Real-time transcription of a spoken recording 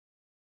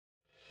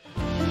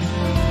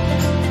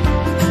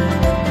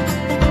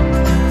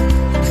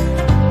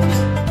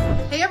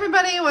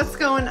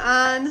going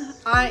on?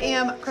 I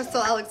am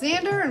Crystal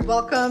Alexander and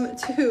welcome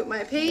to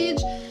my page.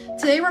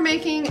 Today we're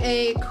making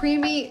a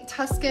creamy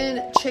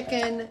Tuscan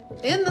chicken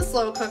in the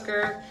slow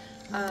cooker.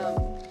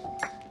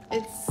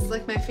 It's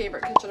like my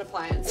favorite kitchen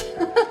appliance,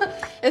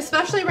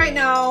 especially right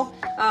now.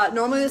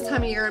 Normally this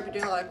time of year I'd be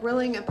doing a lot of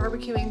grilling and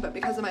barbecuing, but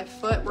because of my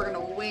foot, we're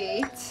gonna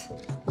wait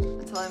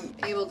until I'm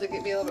able to be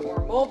a little bit more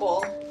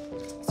mobile.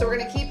 So we're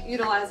gonna keep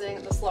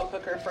utilizing the slow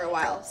cooker for a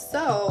while.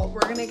 So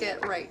we're gonna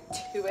get right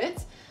to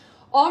it.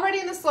 Already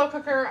in the slow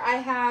cooker, I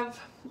have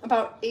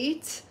about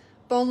 8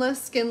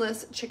 boneless,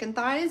 skinless chicken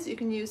thighs. You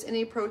can use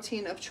any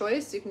protein of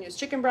choice. You can use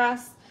chicken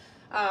breasts.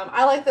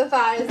 I like the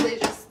thighs.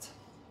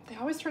 They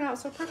always turn out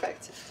so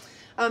perfect.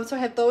 So I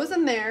have those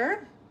in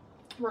there.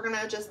 We're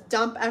gonna just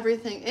dump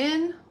everything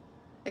in,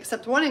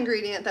 except one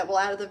ingredient that we'll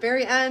add at the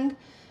very end.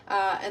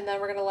 And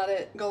then we're gonna let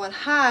it go on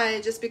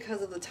high just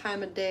because of the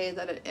time of day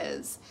that it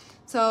is.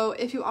 So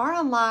if you are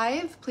on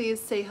live,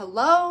 please say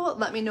hello,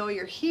 let me know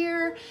you're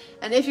here.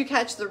 And if you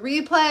catch the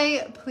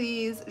replay,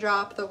 please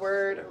drop the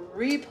word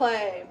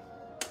replay.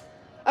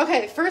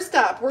 Okay, first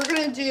up, we're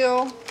gonna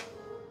do,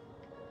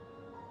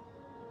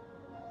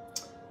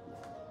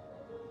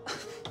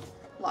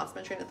 lost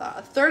my train of thought,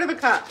 1/3 of a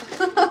cup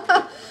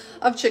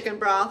of chicken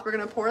broth. We're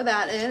gonna pour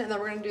that in, and then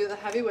we're gonna do the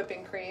heavy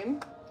whipping cream.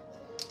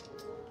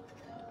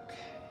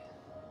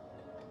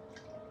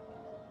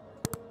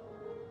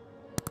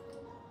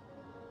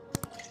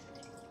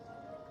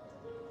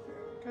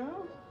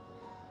 Go.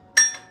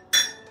 Put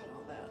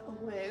all that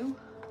away.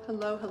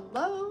 Hello,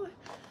 hello.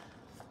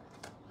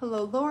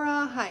 Hello,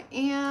 Laura. Hi,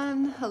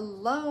 Anne.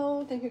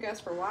 Hello. Thank you guys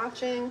for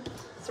watching.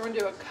 So we're gonna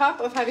do a cup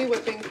of heavy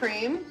whipping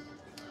cream.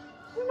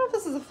 I don't know if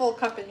this is a full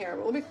cup in here,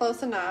 but we'll be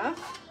close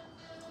enough.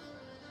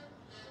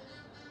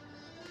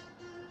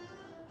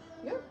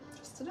 Yep,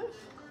 just enough.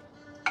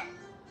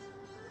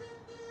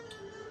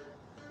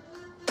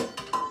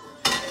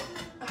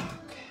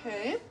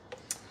 Okay.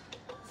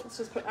 Let's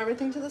just put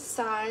everything to the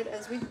side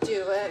as we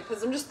do it,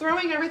 because I'm just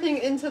throwing everything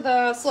into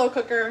the slow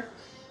cooker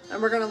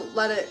and we're gonna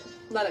let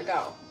it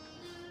go.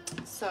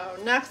 So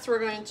next we're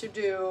going to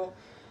do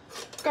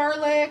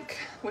garlic,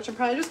 which I'm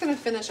probably just gonna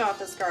finish off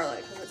this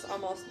garlic because it's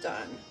almost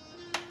done.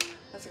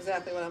 That's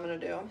exactly what I'm gonna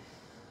do.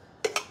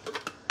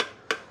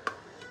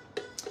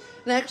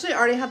 And I actually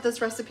already have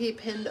this recipe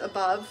pinned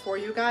above for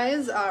you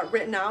guys,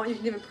 written out. You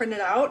can even print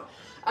it out.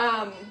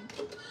 And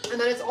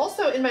then it's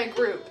also in my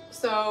group.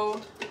 So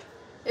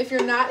if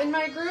you're not in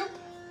my group,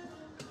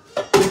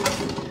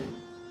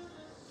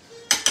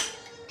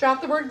 drop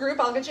the word group,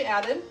 I'll get you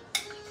added.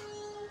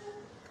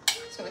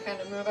 Just gonna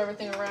kind of move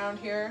everything around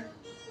here.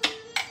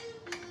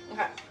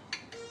 Okay.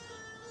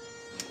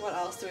 What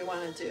else do we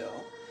want to do?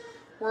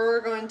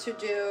 We're going to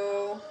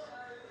do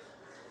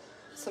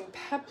some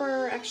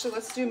pepper. Actually,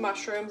 let's do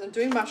mushrooms. I'm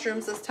doing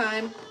mushrooms this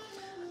time.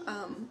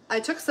 I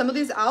took some of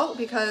these out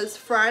because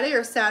Friday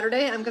or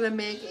Saturday I'm gonna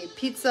make a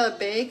pizza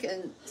bake,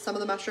 and some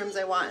of the mushrooms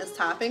I want as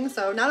topping.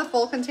 So not a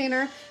full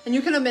container, and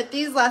you can omit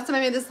these. Last time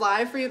I made this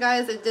live for you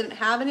guys, it didn't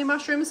have any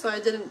mushrooms, so I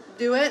didn't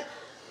do it.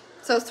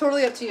 So it's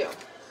totally up to you.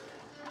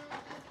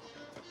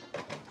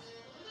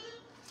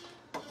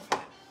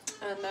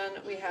 And then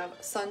we have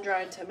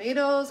sun-dried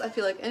tomatoes. I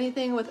feel like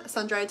anything with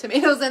sun-dried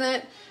tomatoes in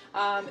it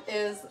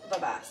is the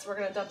best. We're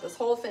gonna dump this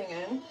whole thing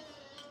in.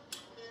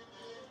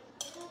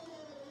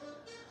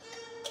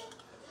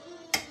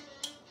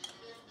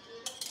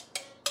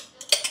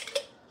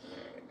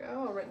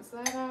 I'll rinse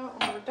that out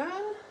when we're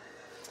done.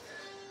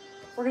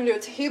 We're gonna do a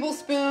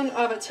tablespoon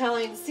of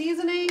Italian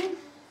seasoning,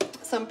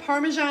 some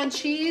Parmesan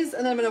cheese,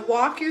 and then I'm gonna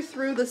walk you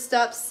through the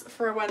steps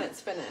for when it's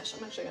finished.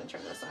 I'm actually gonna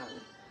turn this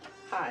on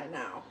high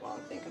now while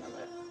I'm thinking of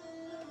it.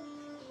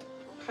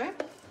 Okay.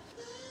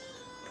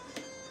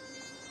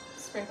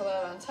 Sprinkle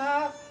that on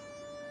top.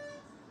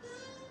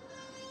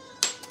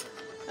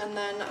 And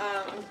then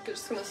I'm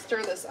just gonna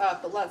stir this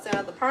up, but let's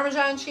add the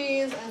Parmesan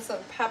cheese and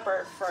some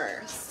pepper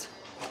first.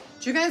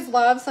 Do you guys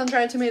love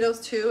sun-dried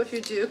tomatoes too? If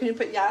you do, can you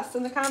put yes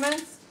in the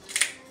comments?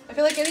 I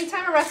feel like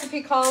anytime a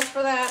recipe calls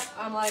for that,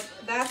 I'm like,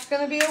 that's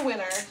gonna be a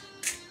winner.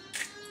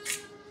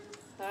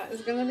 That is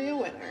gonna be a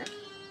winner.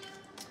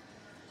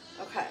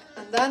 Okay,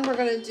 and then we're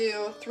gonna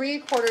do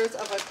 3/4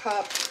 of a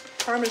cup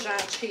Parmesan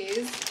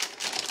cheese.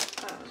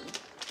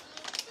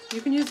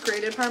 You can use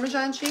grated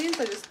Parmesan cheese.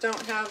 I just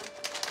don't have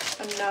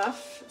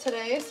enough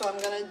today, so I'm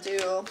gonna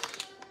do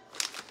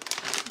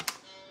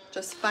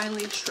just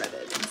finely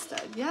shredded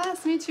instead.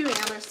 Yes, me too,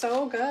 Anne. They're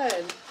so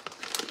good.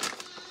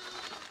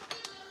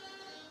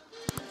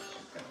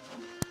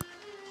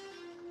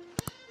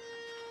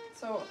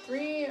 So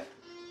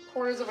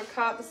 3/4 of a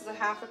cup. This is a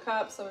 1/2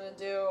 cup, so I'm gonna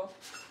do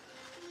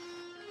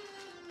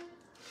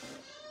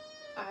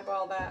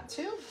eyeball that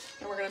too.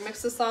 And we're gonna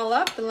mix this all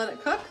up and let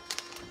it cook.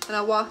 And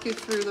I'll walk you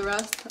through the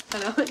rest. I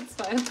know, it's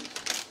fine.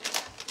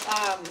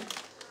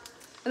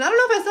 And I don't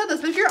know if I said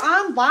this, but if you're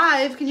on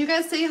live, can you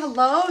guys say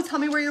hello? Tell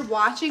me where you're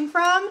watching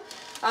from.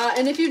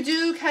 And if you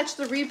do catch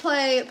the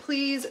replay,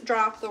 please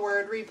drop the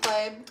word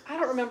replay. I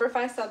don't remember if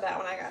I said that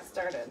when I got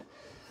started.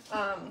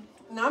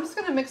 Now I'm just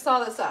gonna mix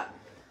all this up.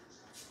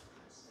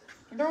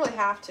 You don't really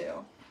have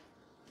to.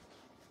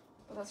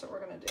 but that's what we're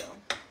gonna do.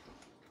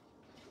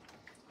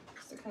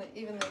 Just to kind of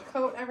evenly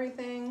coat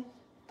everything.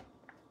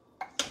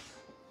 Get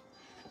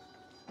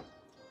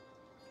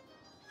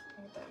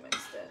that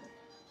mixed in.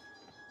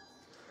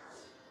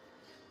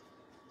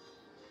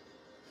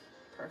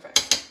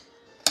 Perfect.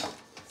 So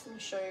let me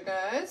show you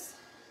guys.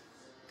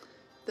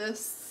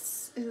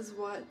 This is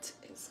what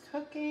is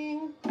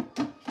cooking.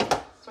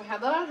 So I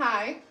have that on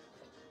high.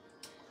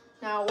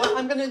 Now what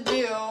I'm gonna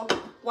do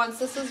once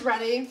this is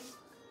ready,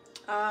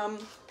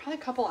 probably a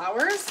couple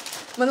hours,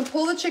 I'm gonna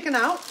pull the chicken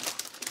out,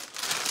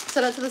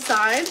 set it to the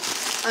side.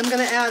 I'm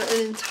gonna add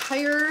an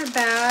entire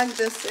bag.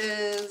 This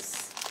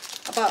is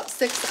about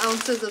 6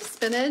 ounces of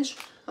spinach.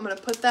 I'm gonna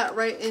put that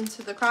right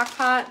into the crock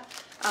pot.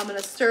 I'm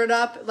gonna stir it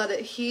up, let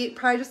it heat,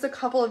 probably just a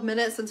couple of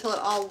minutes until it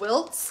all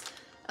wilts.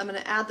 I'm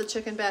gonna add the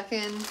chicken back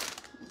in.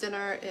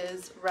 Dinner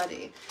is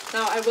ready.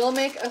 Now I will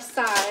make a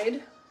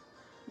side,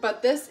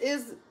 but this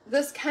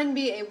can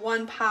be a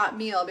one pot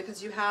meal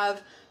because you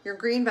have your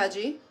green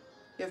veggie,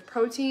 you have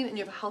protein, and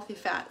you have a healthy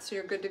fat, so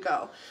you're good to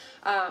go.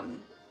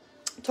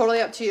 Totally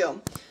up to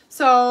you.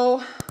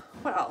 So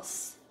what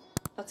else?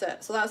 That's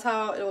it. So that's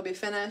how it will be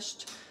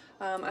finished.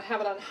 I have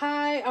it on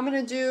high. I'm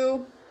gonna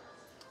do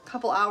a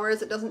couple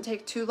hours. It doesn't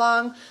take too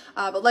long,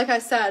 but like I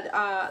said,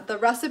 the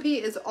recipe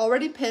is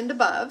already pinned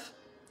above.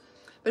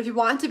 But if you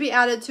want to be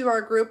added to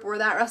our group where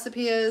that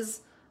recipe is,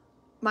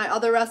 my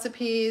other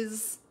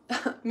recipes,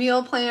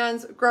 meal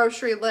plans,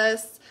 grocery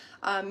lists,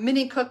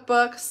 mini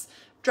cookbooks,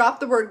 drop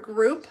the word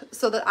group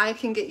so that I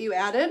can get you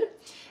added.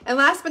 And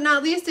last but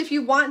not least, if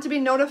you want to be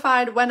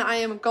notified when I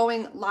am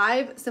going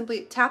live,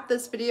 simply tap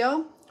this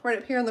video. Right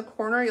up here in the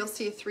corner, you'll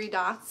see 3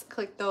 dots.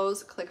 Click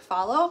those, click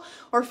follow,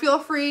 or feel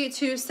free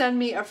to send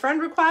me a friend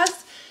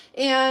request.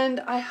 And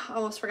I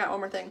almost forgot one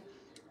more thing.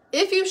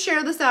 If you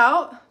share this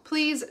out,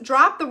 please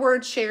drop the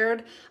word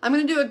shared. I'm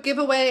going to do a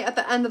giveaway at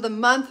the end of the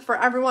month for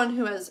everyone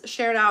who has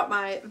shared out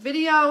my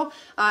video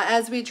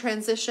as we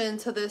transition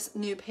to this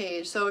new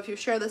page. So if you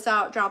share this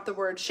out, drop the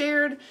word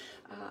shared.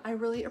 I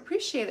really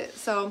appreciate it.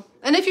 So,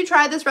 and if you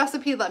tried this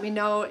recipe, let me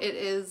know. It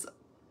is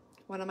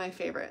one of my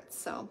favorites.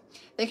 So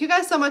thank you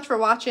guys so much for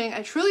watching.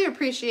 I truly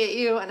appreciate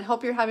you and I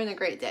hope you're having a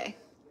great day.